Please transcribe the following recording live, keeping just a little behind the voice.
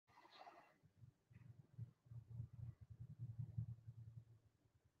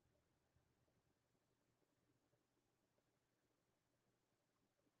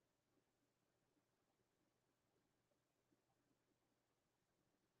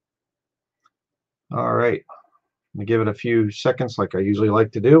All right, let me give it a few seconds like I usually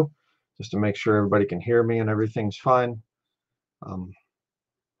like to do, just to make sure everybody can hear me and everything's fine. Um,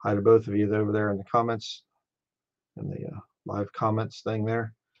 Hi to both of you over there in the comments, in the live comments thing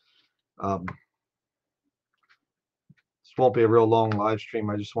there. This won't be a real long live stream.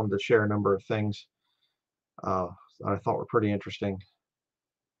 I just wanted to share a number of things that I thought were pretty interesting.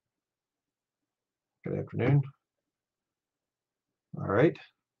 Good afternoon. All right,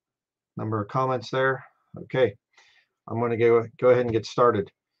 number of comments there. Okay, I'm going to go ahead and get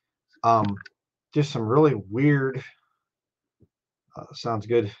started. Just some really weird. Sounds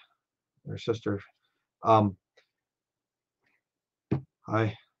good, your sister. Um,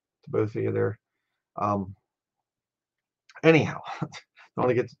 Hi to both of you there. Anyhow, don't want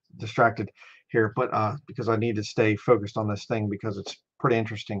to get distracted here, but because I need to stay focused on this thing because it's pretty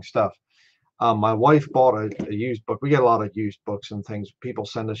interesting stuff. My wife bought a used book. We get a lot of used books and things. People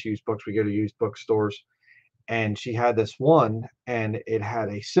send us used books. We go to used bookstores, and she had this one, and it had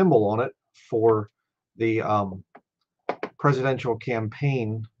a symbol on it for the presidential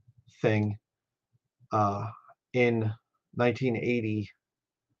campaign thing in 1980,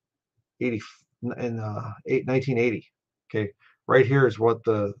 in 1980. Okay, right here is what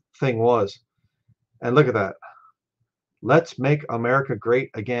the thing was, and look at that. Let's make America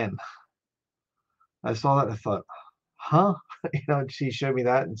great again. I saw that and I thought, huh? She showed me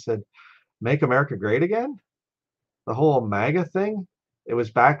that and said, make America great again? The whole MAGA thing? It was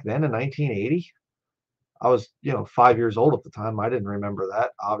back then in 1980. I was, 5 years old at the time. I didn't remember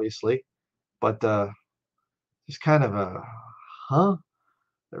that, obviously. But just kind of a, huh?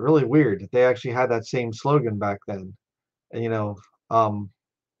 Really weird that they actually had that same slogan back then. And, um,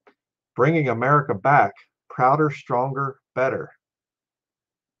 bringing America back, prouder, stronger, better.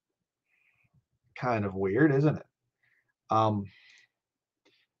 Kind of weird, isn't it?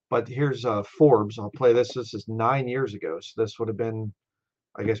 But here's Forbes. I'll play this. This is 9 years ago. So this would have been,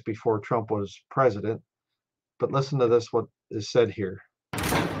 I guess, before Trump was president. But listen to this, what is said here.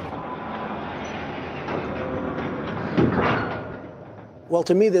 Well,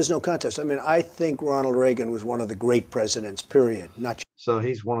 to me, there's no contest. I mean, I think Ronald Reagan was one of the great presidents, period. So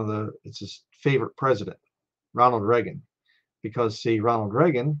he's it's his favorite president, Ronald Reagan. Because, see, Ronald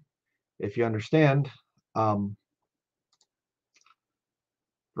Reagan, if you understand,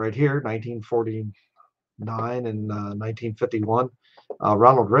 right here, 1949 and 1951,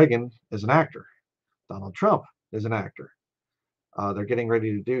 Ronald Reagan is an actor. Donald Trump is an actor. They're getting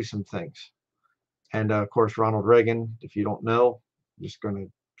ready to do some things. And of course, Ronald Reagan, if you don't know, I'm just going to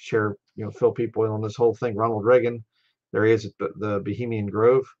share, fill people in on this whole thing. Ronald Reagan, there he is at the Bohemian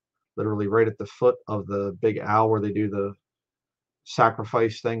Grove, literally right at the foot of the big owl where they do the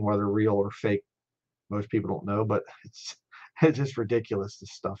sacrifice thing, whether real or fake. Most people don't know, but it's just ridiculous,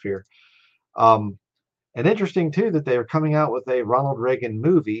 this stuff here. And interesting, too, that they are coming out with a Ronald Reagan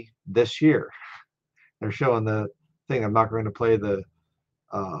movie this year. They're showing the thing. I'm not going to play the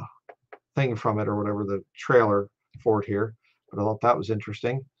thing from it or whatever, the trailer for it here, but I thought that was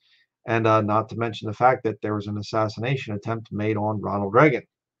interesting. And not to mention the fact that there was an assassination attempt made on Ronald Reagan.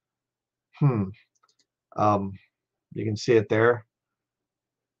 You can see it there,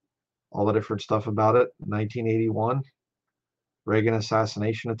 all the different stuff about it. 1981 Reagan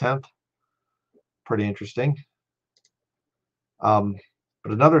assassination attempt, pretty interesting. But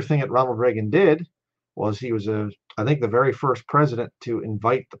another thing that Ronald Reagan did was he was I think the very first president to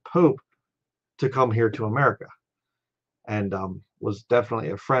invite the Pope to come here to America, and was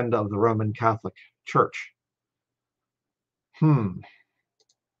definitely a friend of the Roman Catholic Church. And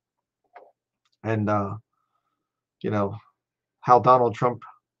how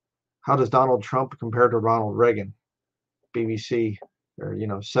does Donald Trump compare to Ronald Reagan? BBC, or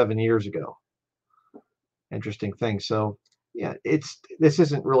 7 years ago. Interesting thing. So yeah, this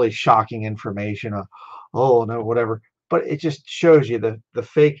isn't really shocking information. Oh no, whatever. But it just shows you the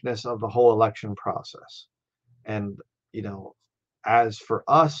fakeness of the whole election process. And as for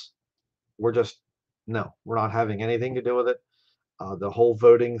us, we're not having anything to do with it. The whole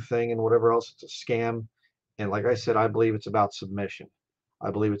voting thing and whatever else, it's a scam. And like I said, I believe it's about submission.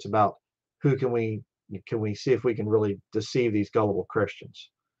 I believe it's about who can we see if we can really deceive these gullible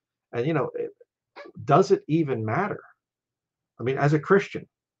Christians. And does it even matter? I mean, as a Christian,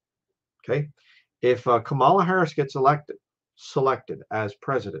 okay, if Kamala Harris gets selected as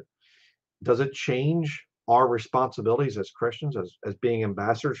president, does it change our responsibilities as Christians, as being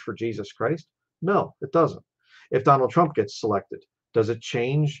ambassadors for Jesus Christ? No, it doesn't. If Donald Trump gets selected, does it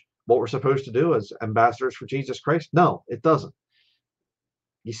change what we're supposed to do as ambassadors for Jesus Christ? No, it doesn't.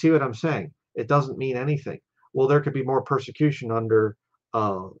 You see what I'm saying? It doesn't mean anything. Well, there could be more persecution under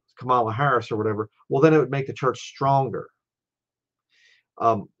Kamala Harris or whatever, well, then it would make the church stronger.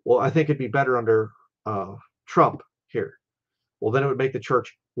 Well, I think it'd be better under Trump here. Well, then it would make the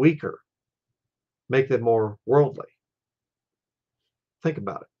church weaker, make them more worldly. Think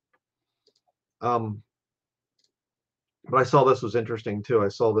about it. But I saw this was interesting too. I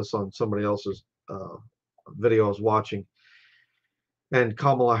saw this on somebody else's video I was watching. And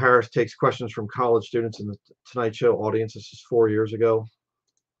Kamala Harris takes questions from college students in the Tonight Show audience. This is 4 years ago.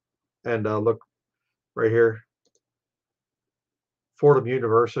 And look right here, Fordham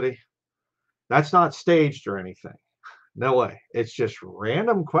University. That's not staged or anything. No way. It's just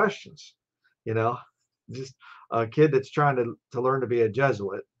random questions, you know, just a kid that's trying to learn to be a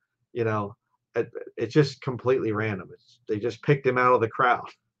Jesuit, you know, it's just completely random. They just picked him out of the crowd.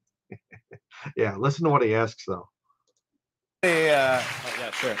 Yeah, listen to what he asks, though. Yeah,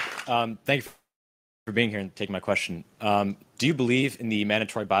 sure. Thank you for being here and taking my question. Do you believe in the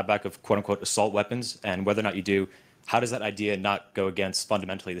mandatory buyback of quote-unquote assault weapons? And whether or not you do, how does that idea not go against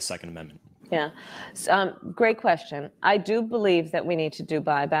fundamentally the Second Amendment? Yeah, great question. I do believe that we need to do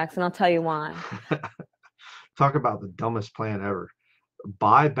buybacks, and I'll tell you why. Talk about the dumbest plan ever.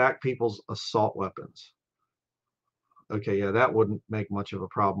 Buy back people's assault weapons. Okay, yeah, that wouldn't make much of a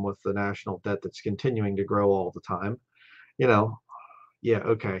problem with the national debt that's continuing to grow all the time. You know, yeah,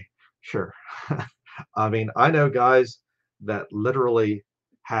 okay, sure. I mean, I know guys that literally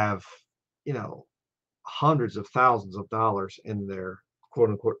have, you know, hundreds of thousands of dollars in their quote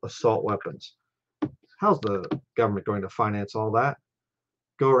unquote assault weapons. How's the government going to finance all that?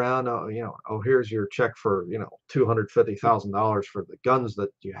 Go around, you know, oh, here's your check for, you know, $250,000 for the guns that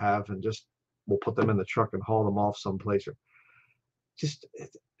you have, and just we'll put them in the truck and haul them off someplace. Or just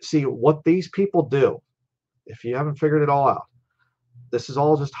see what these people do. If you haven't figured it all out, this is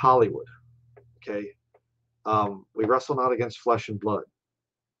all just Hollywood. Okay, we wrestle not against flesh and blood.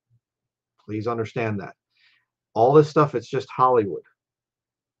 Please understand that. All this stuff, it's just Hollywood.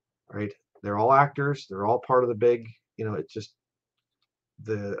 Right? They're all actors. They're all part of the big, you know, it's just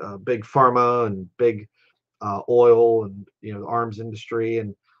the big pharma and big oil and, you know, the arms industry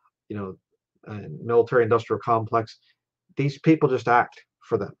and, you know, and military industrial complex. These people just act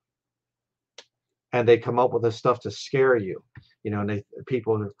for them. And they come up with this stuff to scare you, you know, and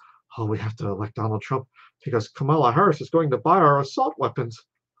people, oh, we have to elect Donald Trump because Kamala Harris is going to buy our assault weapons,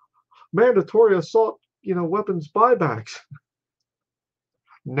 mandatory assault, you know, weapons buybacks.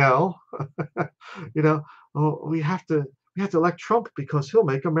 No, you know, oh, we have to elect Trump because he'll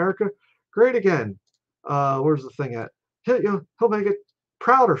make America great again. Where's the thing at? He'll make it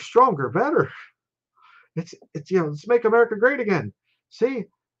prouder, stronger, better. It's you know, let's make America great again. See,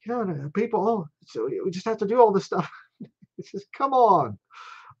 you know, people, oh, so we just have to do all this stuff. It's just, come on,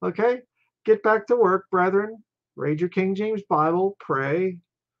 okay? Get back to work, brethren. Read your King James Bible, pray,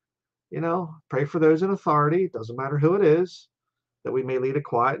 you know, pray for those in authority. It doesn't matter who it is, that we may lead a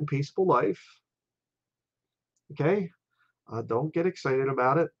quiet and peaceful life. Okay? Don't get excited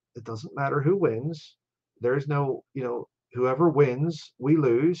about it. It doesn't matter who wins. There's no, you know, whoever wins, we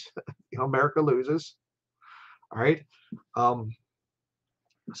lose. You know, America loses. All right?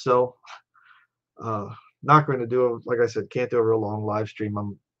 So, not going to do, like I said, can't do a real long live stream.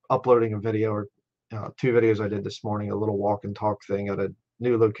 I'm uploading a video or 2 videos I did this morning, a little walk and talk thing at a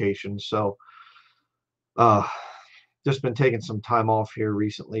new location. So, just been taking some time off here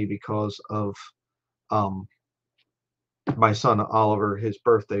recently because of my son Oliver. His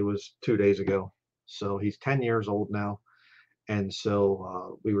birthday was 2 days ago, so he's 10 years old now. And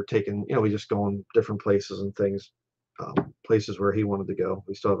so we were taking, you know, we just going different places and things, places where he wanted to go.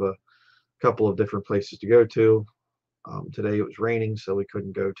 We still have a couple of different places to go to. Today it was raining, so we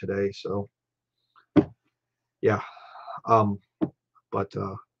couldn't go today. So yeah, but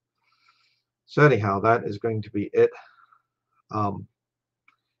so anyhow, that is going to be it.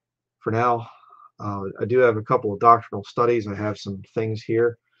 For now, I do have a couple of doctrinal studies. I have some things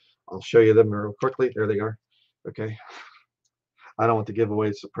here. I'll show you them real quickly. There they are. Okay. I don't want to give away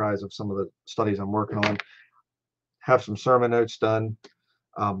the surprise of some of the studies I'm working on. Have some sermon notes done.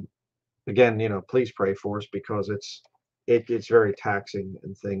 Again, you know, please pray for us because it's very taxing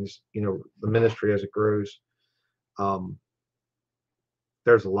and things. You know, the ministry as it grows,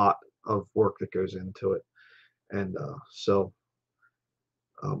 there's a lot of work that goes into it, and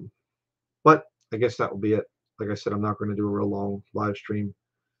but I guess that will be it. Like I said, I'm not going to do a real long live stream.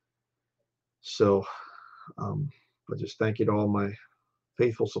 So, but just thank you to all my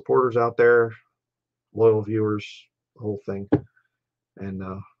faithful supporters out there, loyal viewers, the whole thing. And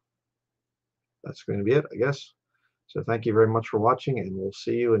that's going to be it, I guess. So thank you very much for watching, and we'll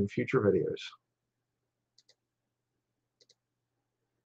see you in future videos.